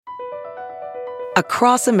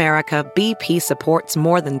Across America, BP supports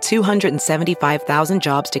more than 275,000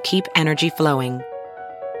 jobs to keep energy flowing.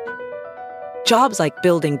 Jobs like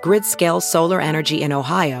building grid-scale solar energy in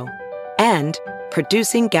Ohio and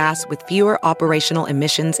producing gas with fewer operational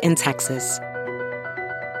emissions in Texas.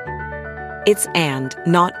 It's and,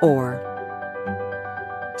 not or.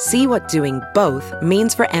 See what doing both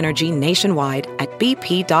means for energy nationwide at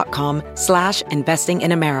bp.com/investing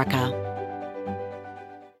in America.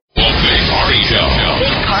 The Big Party Show.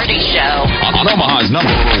 Big Party Show. On Omaha's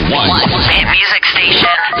number one Hit music station.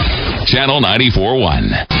 Channel 94.1. All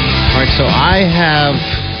right, so I have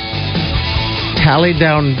tallied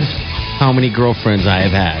down how many girlfriends I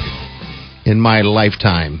have had in my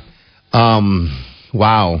lifetime.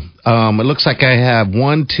 Wow. It looks like I have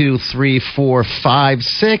 1, 2, 3, 4, 5,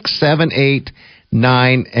 6, 7, 8,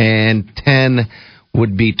 9, and 10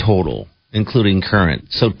 would be total, including current.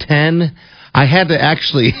 So 10. I had to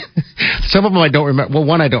actually, some of them I don't remember. Well,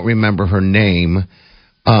 one I don't remember her name.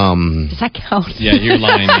 Does that count? Yeah, you're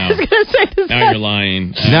lying now. I was going to say, Now you're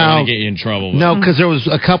lying. I don't want to get you in trouble. No, because there was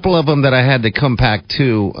a couple of them that I had to come back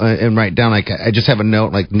to and write down. Like I just have a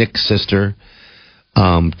note, like Nick's sister,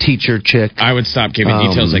 teacher chick. I would stop giving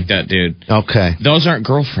details like that, dude. Okay. Those aren't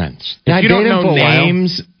girlfriends. Yeah, If you don't know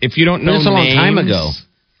names, if you don't know names, a long time ago.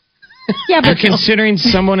 Yeah, you're considering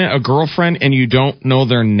someone a girlfriend and you don't know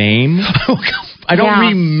their name. I don't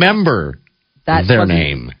remember their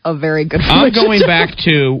name. A very good. I'm going back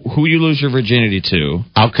to who you lose your virginity to.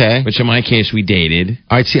 Okay. Which in my case we dated.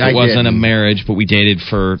 All right, see, it wasn't a marriage, but we dated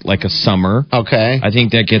for like a summer. Okay. I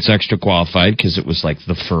think that gets extra qualified because it was like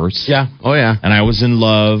the first. Yeah. Oh yeah. And I was in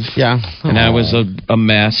love. Yeah. And I was a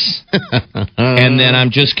mess. And then I'm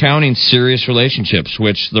just counting serious relationships,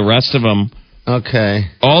 which the rest of them. Okay.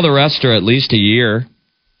 All the rest are at least a year.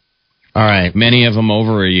 All right. Many of them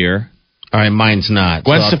over a year. All right, mine's not.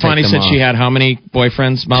 Gwen Stefani said she had how many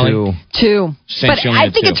boyfriends, Molly? 2. But She only I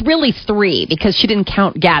had think 2. it's really 3 because she didn't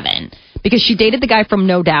count Gavin. Because she dated the guy from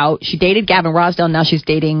No Doubt. She dated Gavin Rosdale. Now she's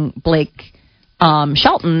dating Blake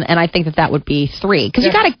Shelton. And I think that would be 3. Because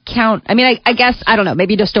you got to count. I mean, I guess, I don't know.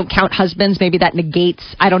 Maybe you just don't count husbands. Maybe that negates.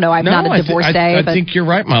 I don't know. I'm not a divorcee. I think you're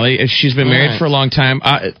right, Molly. If she's been married for a long time.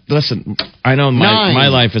 Listen, I know my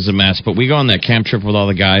life is a mess, but we go on that camp trip with all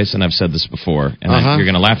the guys, and I've said this before, and you're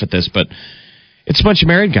going to laugh at this, but it's a bunch of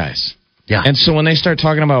married guys. Yeah. And so when they start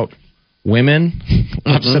talking about women,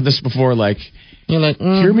 I've said this before, like, you're like,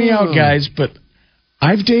 hear me out, guys, but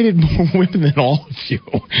I've dated more women than all of you.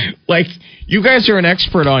 Like, you guys are an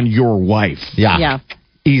expert on your wife. Yeah.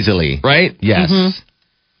 Easily. Right? Yes.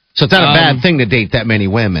 So it's not a bad thing to date that many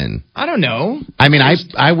women. I don't know. I mean,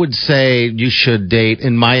 I would say you should date.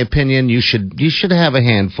 In my opinion, you should have a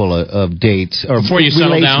handful of dates or before you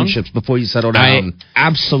settle relationships down? Before you settle down.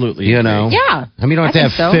 Absolutely. You know. Yeah. I mean, you don't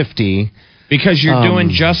have to have 50 because you're doing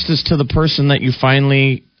justice to the person that you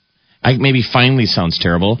finally. Maybe finally sounds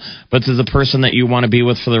terrible, but to the person that you want to be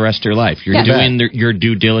with for the rest of your life. You're doing your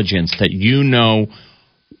due diligence that you know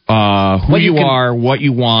who you are, what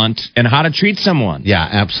you want, and how to treat someone. Yeah,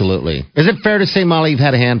 absolutely. Is it fair to say, Molly, you've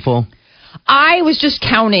had a handful? I was just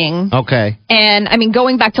counting. Okay. And, I mean,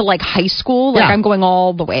 going back to, like, high school, like, I'm going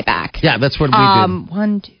all the way back. Yeah, that's what we did.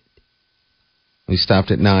 1, 2. We stopped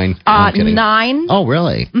at 9. 9. Oh,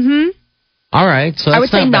 really? Mm-hmm. All right. So that's I would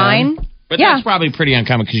say not 9. bad. But that's probably pretty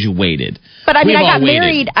uncommon because you waited. But I mean, I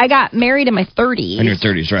got married in my 30s. In your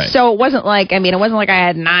 30s, right. So it wasn't like I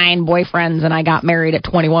had 9 boyfriends and I got married at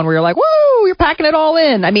 21 where you're like, woo, you're packing it all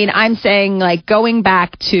in. I mean, I'm saying like going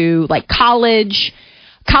back to like college.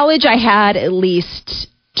 College, I had at least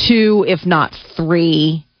 2, if not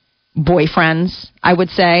 3 boyfriends, I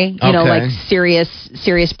would say. You know, like serious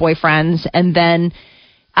boyfriends. And then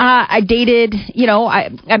I dated, you know,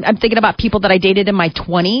 I'm thinking about people that I dated in my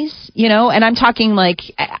 20s, you know, and I'm talking like,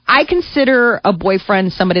 I consider a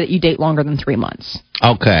boyfriend somebody that you date longer than 3 months.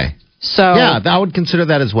 Okay. So yeah, I would consider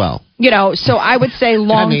that as well. You know, so I would say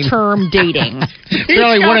long-term dating.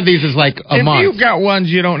 Really, one of these is like a month. If you've got ones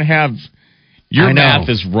you don't have, your math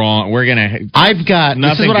is wrong. I've got,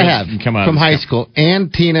 this is what I have come out from high school. Ann,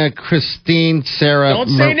 Tina, Christine, Sarah. Don't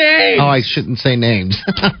say names. Oh, I shouldn't say names.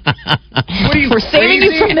 What are you, We're saving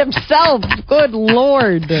you from themselves. Good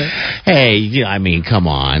Lord. Hey, I mean, come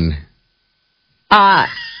on.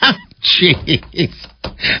 Jeez.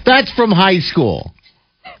 That's from high school.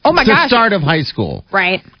 Oh, my gosh. The start of high school.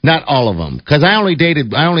 Right. Not all of them. Because I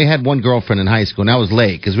only had one girlfriend in high school, and that was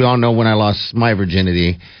late. Because we all know when I lost my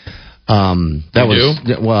virginity. It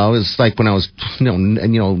was like when I was,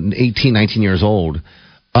 18, 19 years old.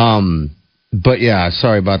 But yeah,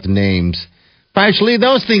 sorry about the names. Probably should leave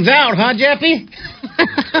those things out, huh, Jeffy?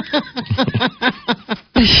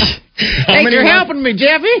 Thanks for helping me,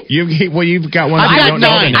 Jeffy. You've got one. I've that got you don't know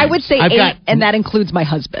the nine. name. I would say I've 8, got- and that includes my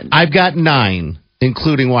husband. I've got 9,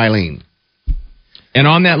 including Wileen. And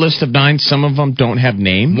on that list of 9, some of them don't have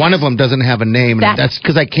names. One of them doesn't have a name, and That- that's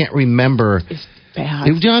because I can't remember. It's bad.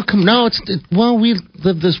 Well, we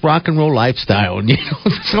live this rock and roll lifestyle, and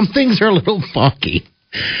some things are a little funky.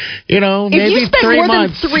 If maybe you spend 3 more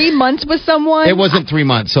months. than 3 months with someone, It wasn't 3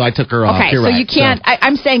 months, so I took her off. okay. You're So right. you can't.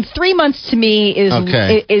 I'm saying 3 months to me is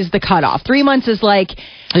the cutoff. 3 months is like.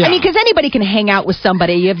 Yeah. I mean, because anybody can hang out with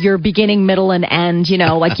somebody. You have your beginning, middle, and end.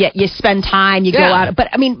 Like you spend time, you go Yeah. out. But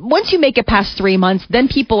I mean, once you make it past 3 months, then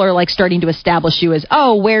people are like starting to establish you as,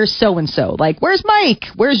 oh, where's so and so? Like, where's Mike?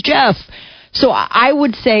 Where's Jeff? So I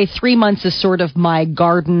would say 3 months is sort of my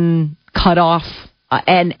garden cutoff,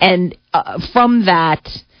 and from that.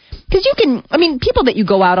 Because people that you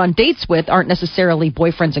go out on dates with aren't necessarily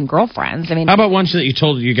boyfriends and girlfriends. I mean, How about once that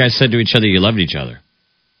you guys said to each other you loved each other?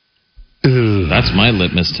 That's my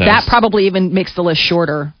litmus test. that probably even makes the list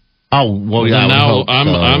shorter. Oh, well, Well, yeah. I would now hope so.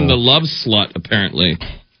 I'm the love slut apparently.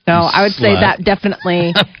 No, I would say Slut. that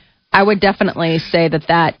definitely. I would definitely say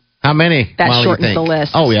that. How many? That Molly, you shortens think? the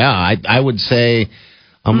list. Oh, yeah. I would say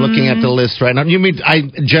I'm looking at the list right now. You mean I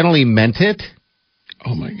generally meant it?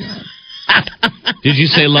 Oh my god. Did you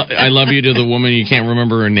say I love you to the woman you can't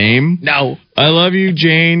remember her name? No. I love you,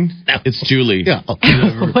 Jane. No. It's Julie. Yeah.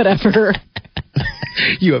 Whatever.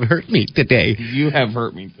 You have hurt me today. You have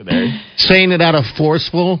hurt me today. Saying it out of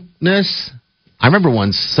forcefulness. I remember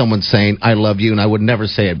once someone saying, I love you, and I would never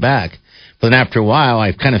say it back. But then after a while,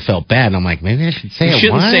 I kind of felt bad, and I'm like, maybe I should say You it.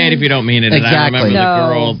 shouldn't What? say it if you don't mean it. And I Exactly. remember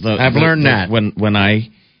No. the girl. I've learned that. When I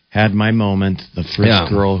had my moment, the first Yeah.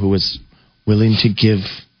 girl who was willing to give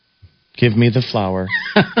me the flower.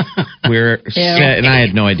 And I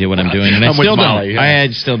had no idea what I'm doing, and I I'm with still Molly, don't. yeah. I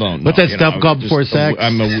still don't. What's know, that stuff called before just sex?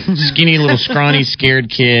 I'm a skinny little scrawny scared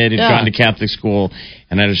kid who'd Yeah. gone to Catholic school,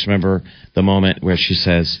 and I just remember the moment where she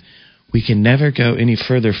says, "We can never go any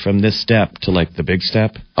further from this step to like the big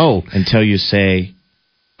step Oh, until you say."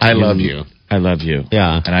 I love you. I love you.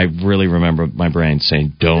 Yeah. And I really remember my brain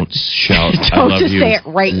saying, don't shout, I Don't love just you say it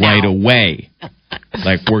right now. away.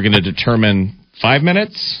 Like, we're going to determine 5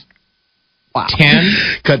 minutes? Wow. 10?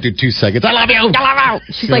 Cut to 2 seconds. I love you.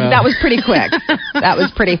 She's like, that was pretty quick. That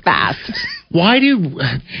was pretty fast. Why do you...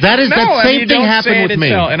 That same thing happened with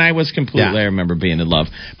me. And I was completely, I remember being in love.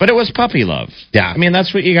 But it was puppy love. Yeah. I mean,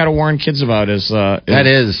 that's what you got to warn kids about is... That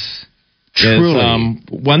is truly...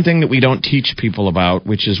 one thing that we don't teach people about,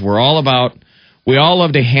 which is we all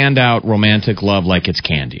love to hand out romantic love like it's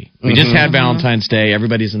candy. We just had Valentine's Day.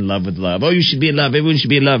 Everybody's in love with love. Oh, you should be in love. Everyone should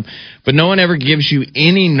be in love. But no one ever gives you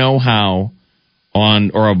any know-how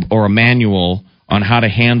on or a manual on how to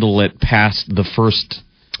handle it past the first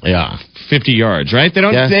 50 yards, right? They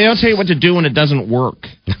don't tell you what to do when it doesn't work.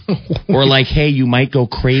 Or like, hey, you might go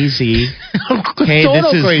crazy. Hey,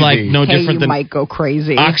 this is crazy. like no different you than might go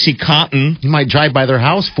crazy. OxyContin. You might drive by their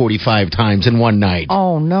house 45 times in one night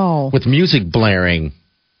Oh, no. with music blaring.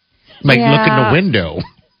 Like look in Yeah. the window.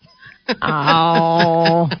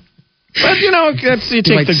 Oh. But, you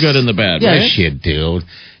take might the good and the bad, right? Yes, you do.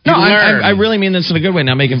 No, You learn. I really mean this in a good way,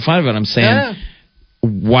 not making fun of it. I'm saying,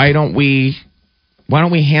 why don't we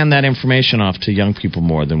hand that information off to young people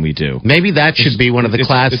more than we do? Maybe that should be one of the It's-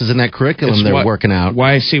 classes in that curriculum they're working out.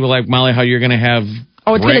 Why I see, like, Molly, how you're going to have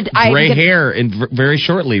gray hair very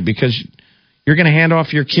shortly because you're going to hand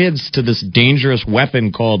off your kids to this dangerous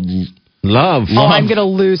weapon called Love. Oh, I'm going to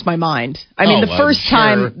lose my mind. I mean,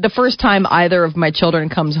 the first time either of my children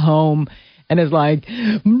comes home and is like,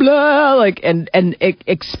 blah, like, and it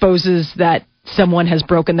exposes that someone has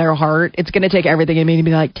broken their heart, it's going to take everything in me to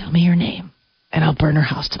be like, tell me your name. And I'll burn her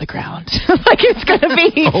house to the ground. Like, it's going to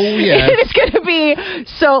be. Oh, yeah. It's going to be.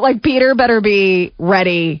 So, like, Peter better be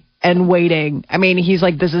ready and waiting. I mean, he's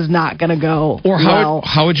like, this is not going to go Or well.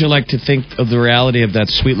 how would you like to think of the reality of that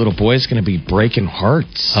sweet little boy is going to be breaking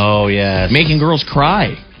hearts? Oh, yes. Making girls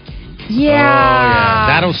cry. Yeah.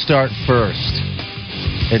 That'll start first.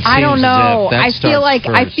 It I don't seems know. as if that I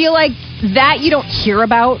starts feel like that you don't hear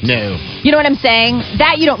about. first. No. You know what I'm saying?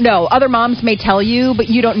 That you don't know. Other moms may tell you, but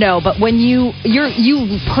you don't know. But when you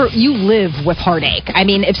live with heartache. I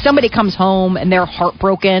mean, if somebody comes home and they're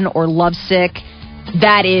heartbroken or lovesick,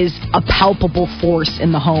 that is a palpable force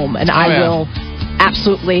in the home, and I will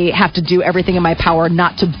absolutely have to do everything in my power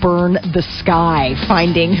not to burn the sky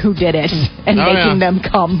finding who did it and making them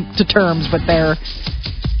come to terms with their.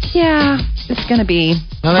 Yeah, it's going to be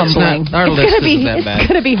humbling. Our list isn't that bad. It's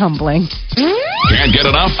going to be humbling. Can't get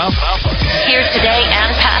enough? Hear today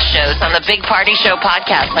and past shows on the Big Party Show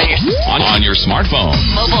podcast On your smartphone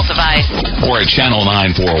mobile device. or at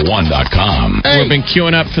channel941.com. We've been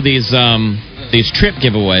queuing up for these trip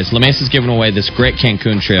giveaways. LeMace's giving away this great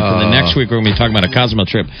Cancun trip, and then next week we're going to be talking about a Cozumel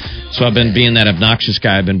trip. So I've been being that obnoxious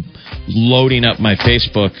guy. I've been loading up my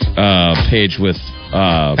Facebook page with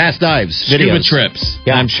past dives, scuba videos. trips.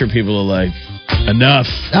 Yeah. I'm sure people are like, enough.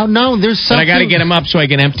 Oh no, there's something. But I got to get them up so I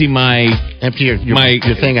can empty your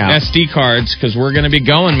thing out. SD cards, because we're going to be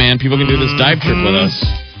going, man. People can do this dive trip with us.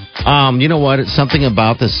 You know what? It's something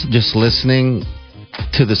about this. Just listening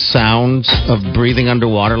to the sounds of breathing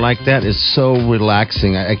underwater like that is so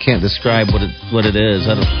relaxing. I can't describe what it is.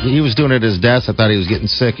 He was doing it at his desk. I thought he was getting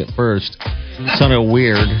sick at first. It sounded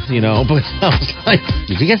weird, but I was like,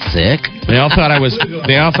 did he get sick? They all thought I was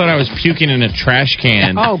puking in a trash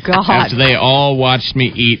can. Oh, God. After they all watched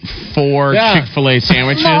me eat 4 Chick-fil-A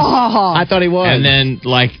sandwiches. I thought he was. And then,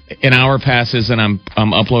 like, an hour passes, and I'm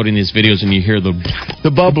uploading these videos, and you hear the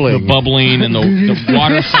bubbling and the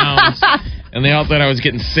water sounds. And they all thought I was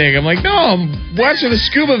getting sick. I'm like, no, I'm watching a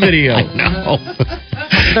scuba video. I know.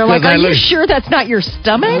 They're like, are you sure that's not your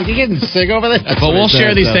stomach? Are you getting sick over there? But we'll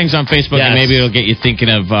share these things on Facebook, and maybe it'll get you thinking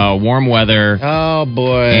of warm weather. Oh,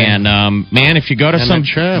 boy. And, man, if you go to some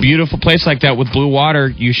beautiful place like that with blue water,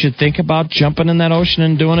 you should think about jumping in that ocean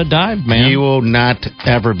and doing a dive, man. You will not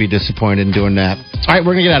ever be disappointed in doing that. All right,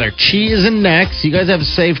 we're going to get out our cheese and next. You guys have a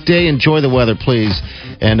safe day. Enjoy the weather, please,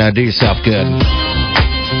 and do yourself good.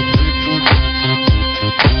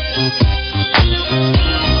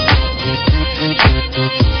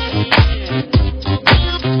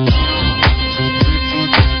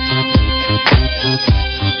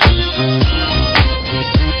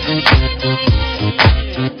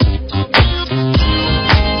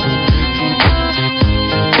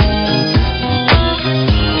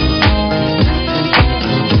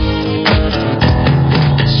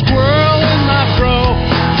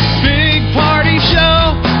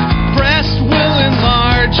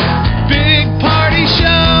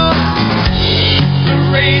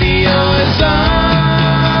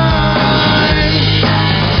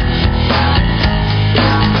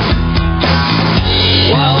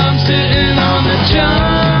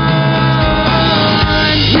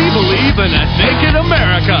 Naked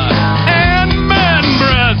America and man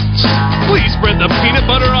breasts. Please spread the peanut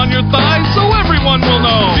butter on your thighs so everyone will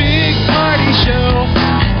know. Big Party Show.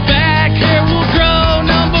 Back hair will grow.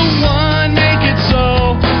 Number 1, make it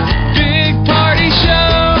so. Big Party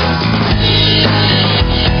Show.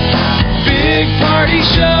 Big Party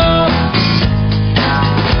Show.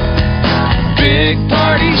 Big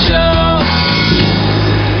Party Show.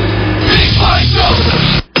 Big Party Show.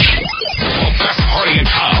 Best party in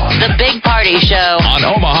town. The Big Party Show. On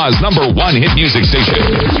Omaha's #1 hit music station.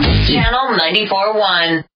 Channel 94.1.